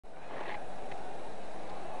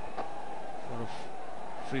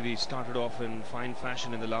Afridi started off in fine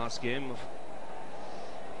fashion in the last game.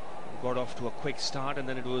 Got off to a quick start, and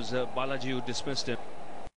then it was Balaji who dismissed him.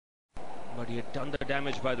 But he had done the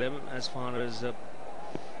damage by them as far as the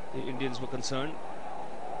Indians were concerned.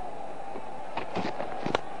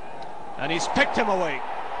 And he's picked him away.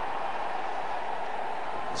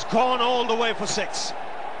 It's gone all the way for 6.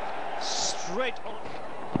 Straight on.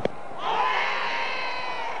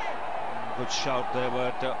 Good shout there,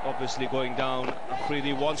 but obviously going down.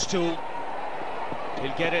 Afridi wants to.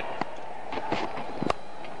 He'll get it.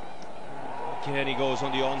 Again he goes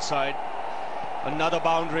on the onside. Another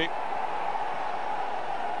boundary.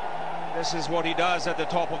 This is what he does at the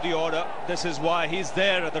top of the order. This is why he's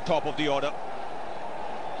there at the top of the order.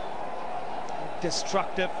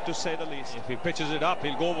 Destructive, to say the least. If he pitches it up,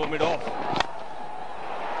 he'll go over mid-off.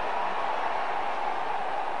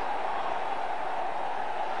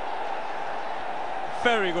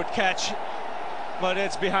 Very good catch, but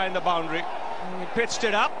it's behind the boundary. He pitched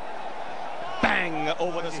it up. Bang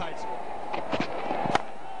over the sides.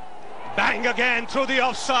 Bang again through the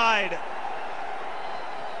offside.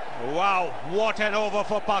 Wow, what an over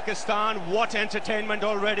for Pakistan. What entertainment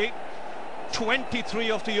already. 23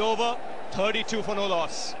 of the over, 32 for no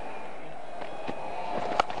loss.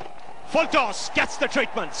 Full toss, gets the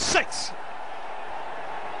treatment. 6.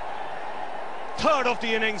 Third of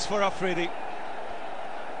the innings for Afridi.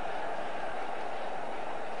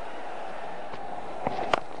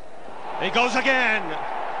 He goes again.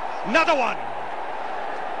 Another one.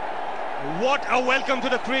 What a welcome to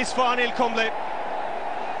the crease for Anil Kumble.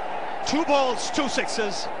 2 balls, 2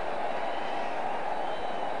 sixes.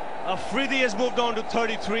 Afridi has moved on to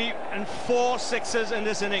 33 and 4 sixes in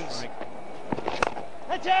this innings. He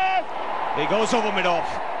goes over mid-off.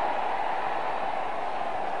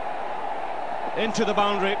 Into the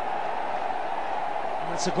boundary.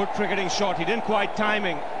 That's a good cricketing shot. He didn't quite time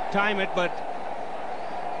it, but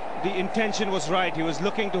the intention was right. He was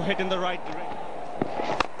looking to hit in the right direction.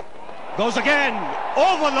 Goes again.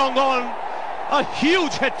 Over long on. A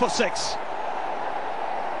huge hit for 6.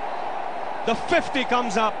 The 50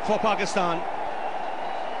 comes up for Pakistan.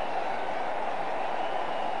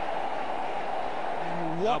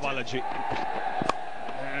 What Balaji.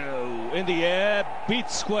 Oh, in the air,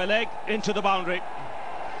 beats square leg into the boundary.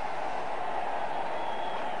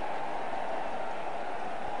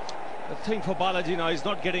 The thing for Balaji now is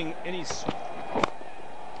not getting any.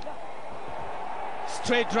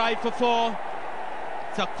 Straight drive for 4.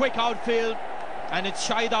 It's a quick outfield, and it's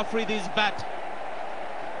Shahid Afridi's bat.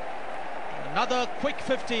 Another quick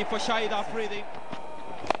 50 for Shahid Afridi.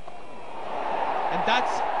 And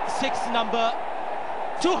that's 6 number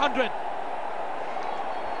 200.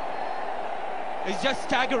 It's just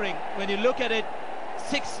staggering when you look at it.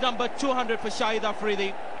 6 number 200 for Shahid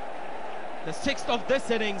Afridi. The 6th of this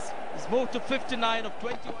innings is moved to 59 of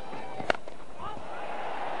 21.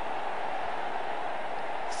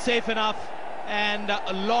 Safe enough and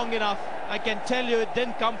long enough. I can tell you it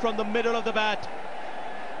didn't come from the middle of the bat.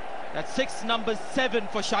 That's 6 number 7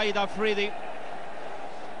 for Shahid Afridi.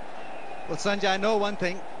 Well, Sanjay, I know one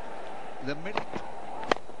thing. The middle.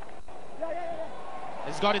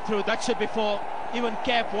 He's got it through. That should be 4. Even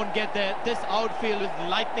Cap won't get there. This outfield is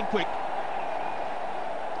lightning quick.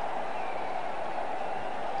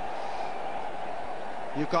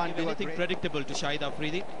 You can't do anything predictable to Shahid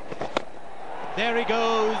Afridi. There he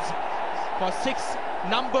goes for 6,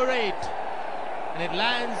 number 8. And it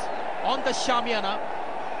lands on the Shamiana.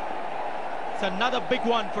 It's another big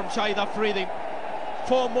one from Shahid Afridi.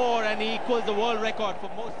 4 more and he equals the world record for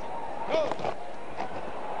most.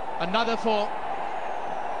 Another 4.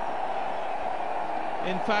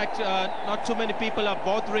 In fact, not too many people are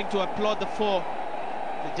bothering to applaud the 4.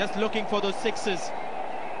 They're just looking for those 6s.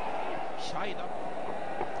 Shahid.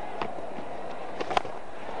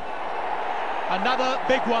 Another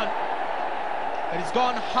big one. It has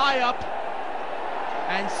gone high up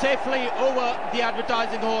and safely over the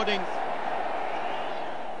advertising hoardings.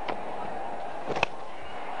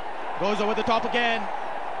 Goes over the top again.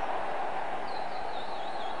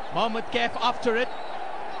 Mohammad Kaif after it,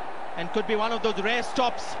 and could be one of those rare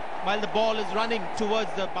stops while the ball is running towards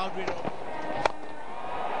the boundary rope.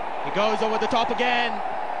 He goes over the top again.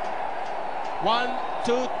 1,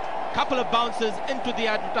 2, couple of bounces into the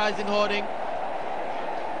advertising hoarding.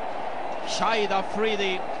 Shahid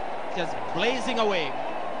Afridi just blazing away.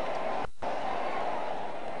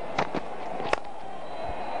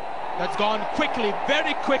 That's gone quickly,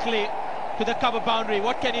 very quickly to the cover boundary.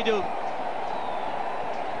 What can he do?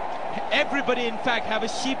 Everybody, in fact, have a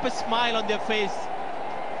sheepish smile on their face.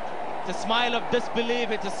 It's a smile of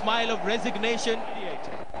disbelief, it's a smile of resignation.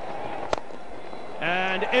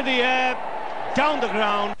 And in the air, down the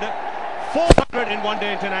ground, 400 in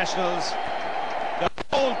one-day internationals. The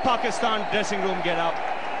whole Pakistan dressing room get up.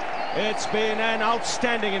 It's been an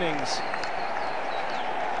outstanding innings.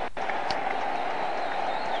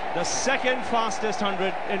 The second fastest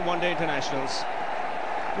 100 in one-day internationals.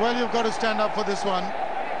 Well, you've got to stand up for this one.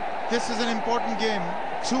 This is an important game.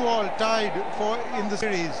 2-all tied in the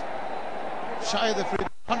series. Shahid Afridi,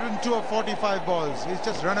 102 of 45 balls. He's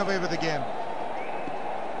just run away with the game.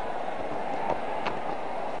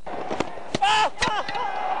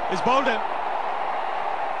 He's bowled him.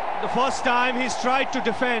 The first time he's tried to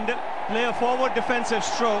defend, play a forward defensive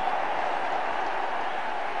stroke,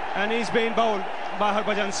 and he's been bowled by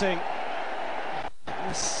Harbhajan Singh.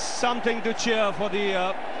 Something to cheer for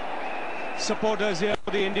the supporters here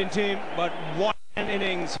for the Indian team, but what an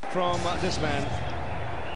innings from this man.